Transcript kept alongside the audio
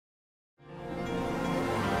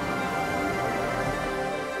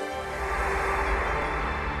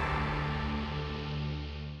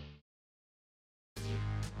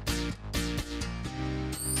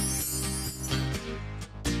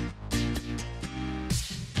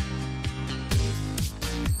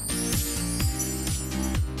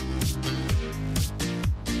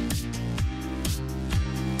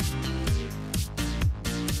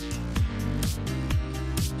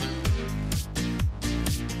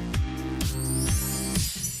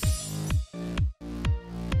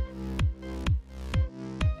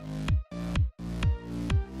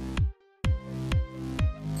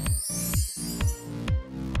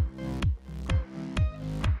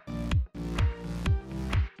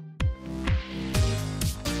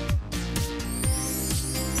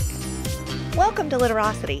Welcome to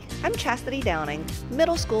Literocity. I'm Chastity Downing,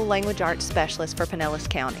 Middle School Language Arts Specialist for Pinellas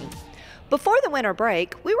County. Before the winter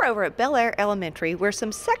break, we were over at Belleair Elementary where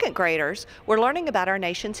some second graders were learning about our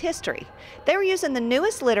nation's history. They were using the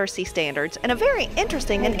newest literacy standards in a very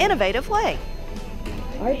interesting and innovative way.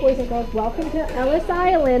 All right, boys and girls, welcome to Ellis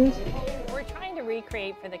Island. We're trying to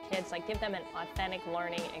recreate for the kids, give them an authentic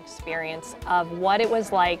learning experience of what it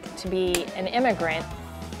was like to be an immigrant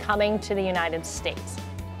coming to the United States.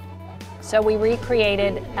 So we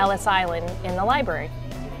recreated Ellis Island in the library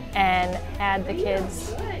and had the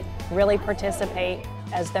kids really participate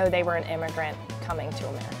as though they were an immigrant coming to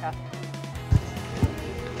America.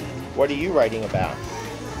 What are you writing about?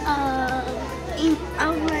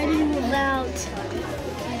 I'm writing about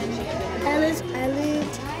Ellis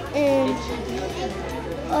Island, and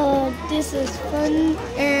this is fun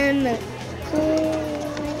and cool.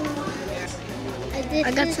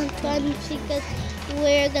 I got some fun because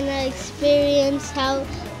we're gonna experience how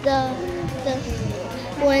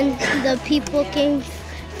when the people came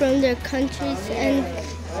from their countries and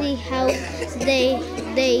see how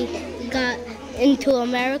they got into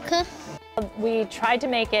America. We tried to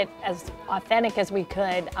make it as authentic as we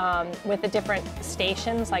could with the different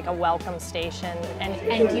stations, like a welcome station.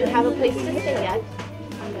 And do you have a place to stay yet?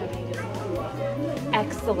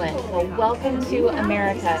 Excellent. Well, welcome to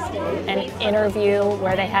America. An interview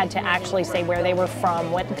where they had to actually say where they were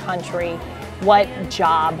from, what country, what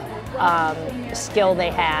job skill they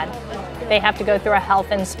had. They have to go through a health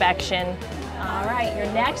inspection. All right, your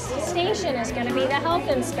next station is going to be the health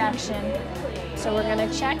inspection. So we're going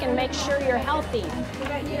to check and make sure you're healthy.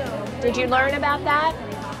 Did you learn about that?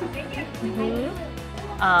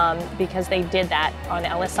 Because they did that on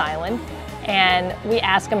Ellis Island. And we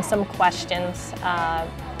ask them some questions.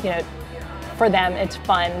 For them, it's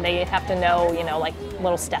fun. They have to know, like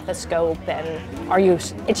little stethoscope and are you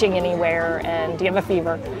itching anywhere and do you have a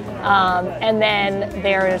fever? And then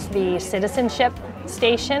there's the citizenship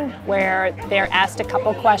station where they're asked a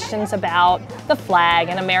couple questions about the flag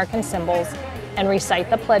and American symbols and recite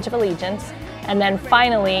the Pledge of Allegiance. And then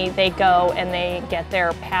finally, they go and they get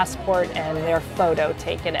their passport and their photo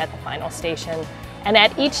taken at the final station. And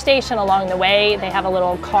at each station along the way, they have a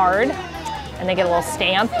little card and they get a little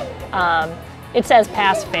stamp. It says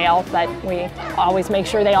pass, fail, but we always make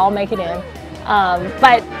sure they all make it in.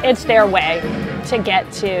 But it's their way to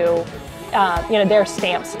get to, their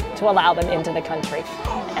stamps to allow them into the country.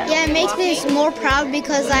 Yeah, it makes me more proud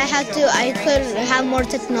because I could have more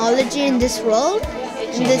technology in this world,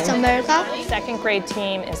 in this America. Second grade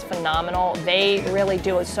team is phenomenal. They really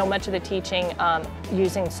do so much of the teaching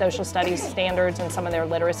using social studies standards and some of their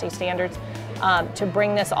literacy standards to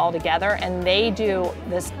bring this all together. And they do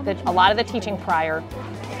a lot of the teaching prior.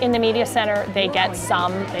 In the media center, they get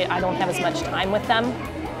some. I don't have as much time with them,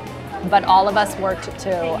 but all of us worked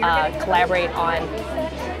to collaborate on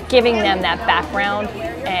giving them that background,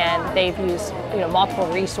 and they've used multiple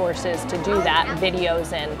resources to do that,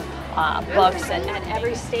 videos and books. And at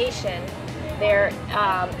every station there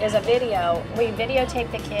is a video. We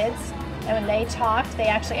videotape the kids, and when they talked, they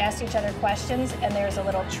actually asked each other questions, and there's a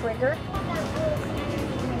little trigger.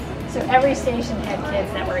 So every station had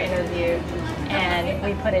kids that were interviewed, and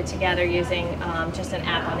we put it together using just an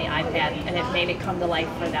app on the iPad, and it made it come to life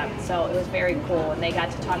for them. So it was very cool, and they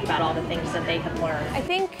got to talk about all the things that they had learned. I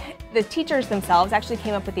think the teachers themselves actually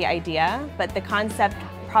came up with the idea, but the concept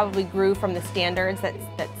probably grew from the standards that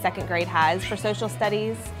second grade has for social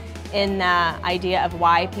studies in the idea of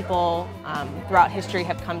why people throughout history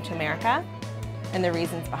have come to America and the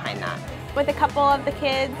reasons behind that. With a couple of the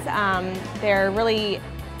kids, they're really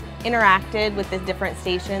interacted with the different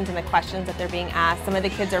stations and the questions that they're being asked. Some of the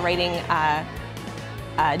kids are writing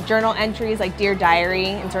journal entries like Dear Diary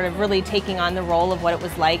and sort of really taking on the role of what it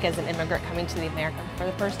was like as an immigrant coming to the America for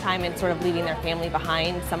the first time and sort of leaving their family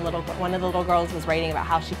behind. One of the little girls was writing about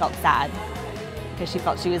how she felt sad because she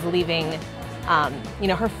felt she was leaving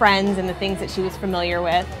her friends and the things that she was familiar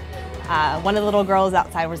with. One of the little girls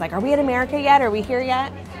outside was like, "Are we in America yet? Are we here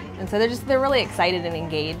yet?" And so they're really excited and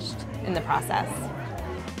engaged in the process.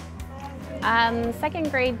 Second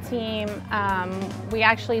grade team, we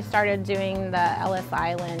actually started doing the Ellis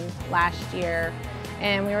Island last year,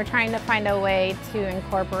 and we were trying to find a way to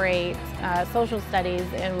incorporate social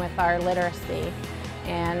studies in with our literacy.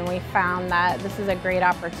 And we found that this is a great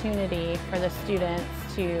opportunity for the students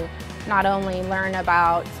to not only learn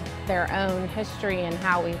about their own history and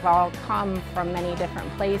how we've all come from many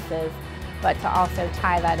different places, but to also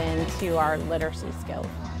tie that into our literacy skills.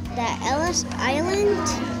 The Ellis Island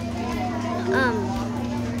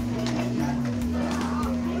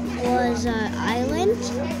was an island,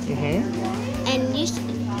 and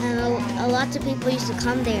and a lot of people used to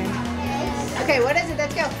come there. Okay, what is it?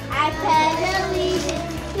 Let's go. I pledge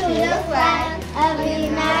allegiance to the flag of the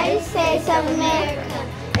United States of America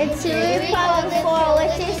and to the republic for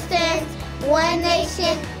which it stands, one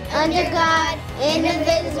nation, under God,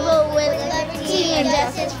 indivisible, with liberty and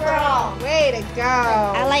justice for all. Way to go.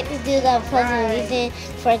 I like to do the pledge of allegiance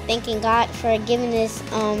for thanking God for giving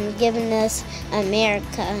us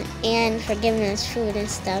America and for giving us food and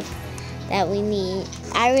stuff that we need.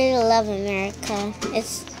 I really love America.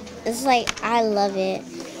 It's like I love it.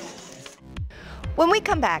 When we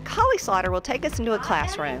come back, Holly Slaughter will take us into a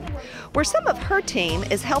classroom where some of her team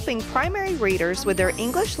is helping primary readers with their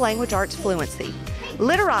English language arts fluency.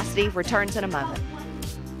 Literocity returns in a moment.